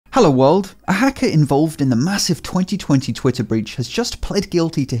Hello world, a hacker involved in the massive 2020 Twitter breach has just pled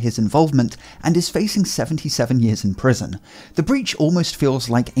guilty to his involvement and is facing 77 years in prison. The breach almost feels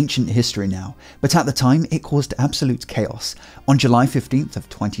like ancient history now, but at the time it caused absolute chaos. On July 15th of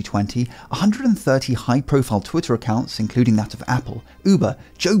 2020, 130 high-profile Twitter accounts, including that of Apple, Uber,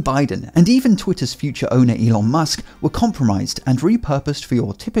 Joe Biden, and even Twitter's future owner Elon Musk, were compromised and repurposed for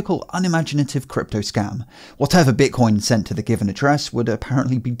your typical unimaginative crypto scam. Whatever Bitcoin sent to the given address would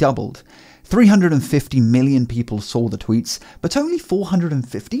apparently be doubled. 350 million people saw the tweets, but only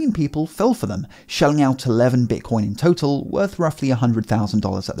 415 people fell for them, shelling out 11 Bitcoin in total, worth roughly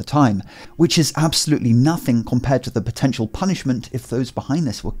 $100,000 at the time, which is absolutely nothing compared to the potential punishment if those behind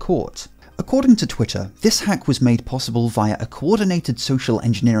this were caught. According to Twitter, this hack was made possible via a coordinated social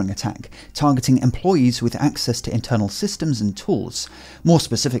engineering attack, targeting employees with access to internal systems and tools. More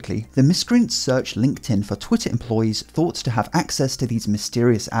specifically, the miscreants searched LinkedIn for Twitter employees thought to have access to these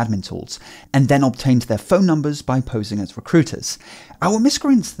mysterious admin tools, and then obtained their phone numbers by posing as recruiters. Our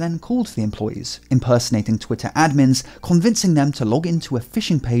miscreants then called the employees, impersonating Twitter admins, convincing them to log into a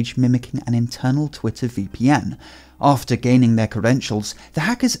phishing page mimicking an internal Twitter VPN. After gaining their credentials, the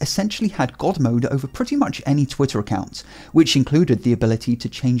hackers essentially had God mode over pretty much any Twitter account, which included the ability to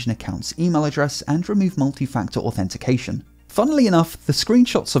change an account's email address and remove multi-factor authentication. Funnily enough, the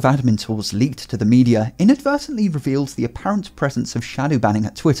screenshots of admin tools leaked to the media inadvertently revealed the apparent presence of shadow banning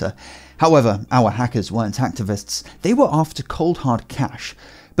at Twitter. However, our hackers weren't activists, they were after cold hard cash.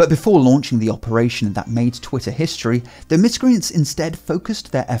 But before launching the operation that made Twitter history, the miscreants instead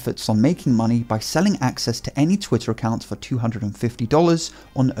focused their efforts on making money by selling access to any Twitter account for $250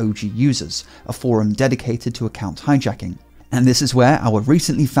 on OG Users, a forum dedicated to account hijacking. And this is where our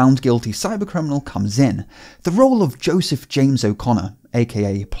recently found guilty cybercriminal comes in. The role of Joseph James O'Connor,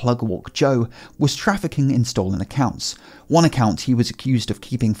 aka Plugwalk Joe, was trafficking in stolen accounts. One account he was accused of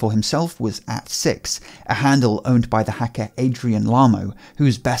keeping for himself was @6, a handle owned by the hacker Adrian Lamo, who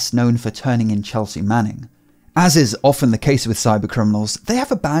is best known for turning in Chelsea Manning. As is often the case with cybercriminals, they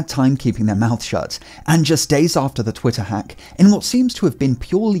have a bad time keeping their mouth shut, and just days after the Twitter hack, in what seems to have been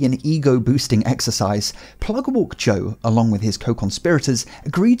purely an ego-boosting exercise, Plugwalk Joe, along with his co-conspirators,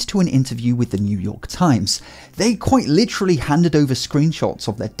 agreed to an interview with the New York Times. They quite literally handed over screenshots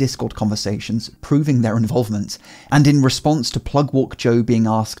of their Discord conversations, proving their involvement, and in response to Plugwalk Joe being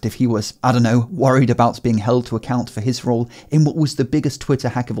asked if he was, I don't know, worried about being held to account for his role in what was the biggest Twitter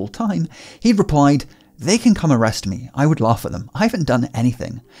hack of all time, he replied, "They can come arrest me, I would laugh at them, I haven't done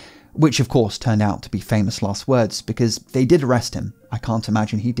anything." Which of course turned out to be famous last words, because they did arrest him. I can't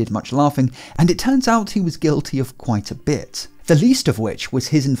imagine he did much laughing, and it turns out he was guilty of quite a bit. The least of which was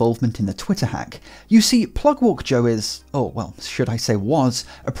his involvement in the Twitter hack. You see, Plugwalk Joe is, should I say was,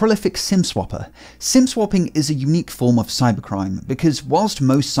 a prolific SIM swapper. SIM swapping is a unique form of cybercrime, because whilst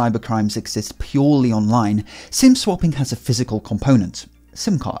most cybercrimes exist purely online, SIM swapping has a physical component.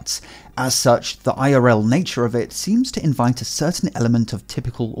 SIM cards. As such, the IRL nature of it seems to invite a certain element of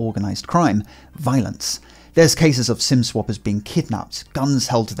typical organised crime, violence. There's cases of SIM swappers being kidnapped, guns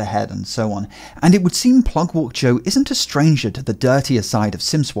held to their head, and so on, and it would seem Plugwalk Joe isn't a stranger to the dirtier side of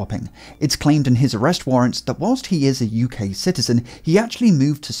SIM swapping. It's claimed in his arrest warrants that whilst he is a UK citizen, he actually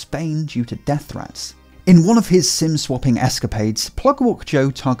moved to Spain due to death threats. In one of his SIM-swapping escapades, Plugwalk Joe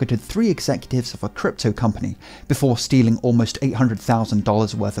targeted 3 executives of a crypto company before stealing almost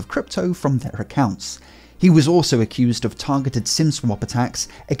 $800,000 worth of crypto from their accounts. He was also accused of targeted SIM swap attacks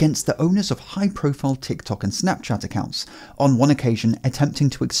against the owners of high-profile TikTok and Snapchat accounts, on one occasion attempting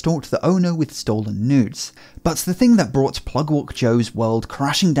to extort the owner with stolen nudes. But the thing that brought Plugwalk Joe's world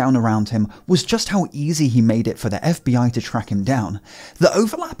crashing down around him was just how easy he made it for the FBI to track him down. The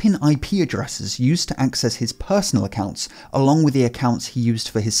overlap in IP addresses used to access his personal accounts, along with the accounts he used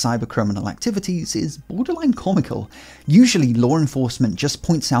for his cybercriminal activities, is borderline comical. Usually law enforcement just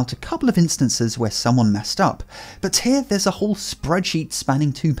points out a couple of instances where someone messed up, but here there's a whole spreadsheet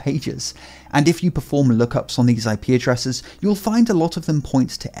spanning 2 pages, and if you perform lookups on these IP addresses, you'll find a lot of them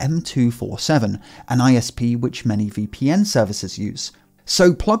point to M247, an ISP which many VPN services use.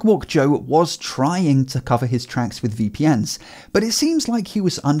 So Plugwalk Joe was trying to cover his tracks with VPNs, but it seems like he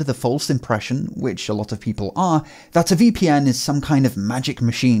was under the false impression, which a lot of people are, that a VPN is some kind of magic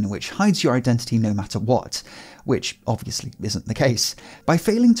machine which hides your identity no matter what, which obviously isn't the case. By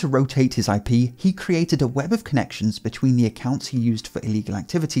failing to rotate his IP, he created a web of connections between the accounts he used for illegal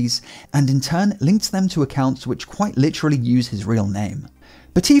activities, and in turn linked them to accounts which quite literally use his real name.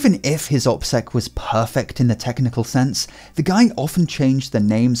 But even if his OPSEC was perfect in the technical sense, the guy often changed the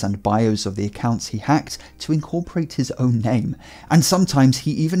names and bios of the accounts he hacked to incorporate his own name, and sometimes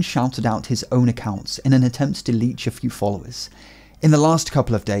he even shouted out his own accounts in an attempt to leech a few followers. In the last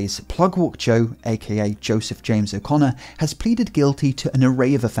couple of days, Plugwalk Joe, aka Joseph James O'Connor, has pleaded guilty to an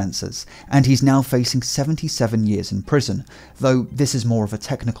array of offences, and he's now facing 77 years in prison. Though this is more of a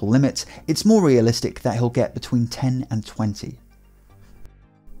technical limit, it's more realistic that he'll get between 10 and 20.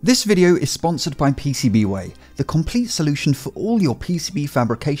 This video is sponsored by PCBWay, the complete solution for all your PCB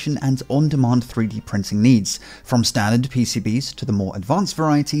fabrication and on-demand 3D printing needs. From standard PCBs to the more advanced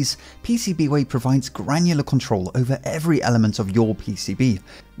varieties, PCBWay provides granular control over every element of your PCB.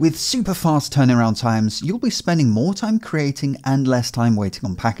 With super fast turnaround times, you'll be spending more time creating and less time waiting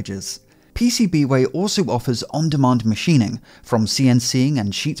on packages. PCBWay also offers on-demand machining. From CNCing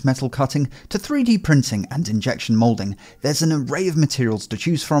and sheet metal cutting to 3D printing and injection molding, there's an array of materials to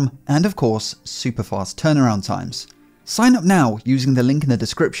choose from, and of course, super fast turnaround times. Sign up now using the link in the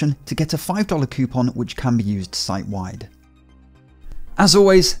description to get a $5 coupon which can be used site-wide. As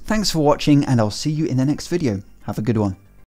always, thanks for watching, and I'll see you in the next video. Have a good one.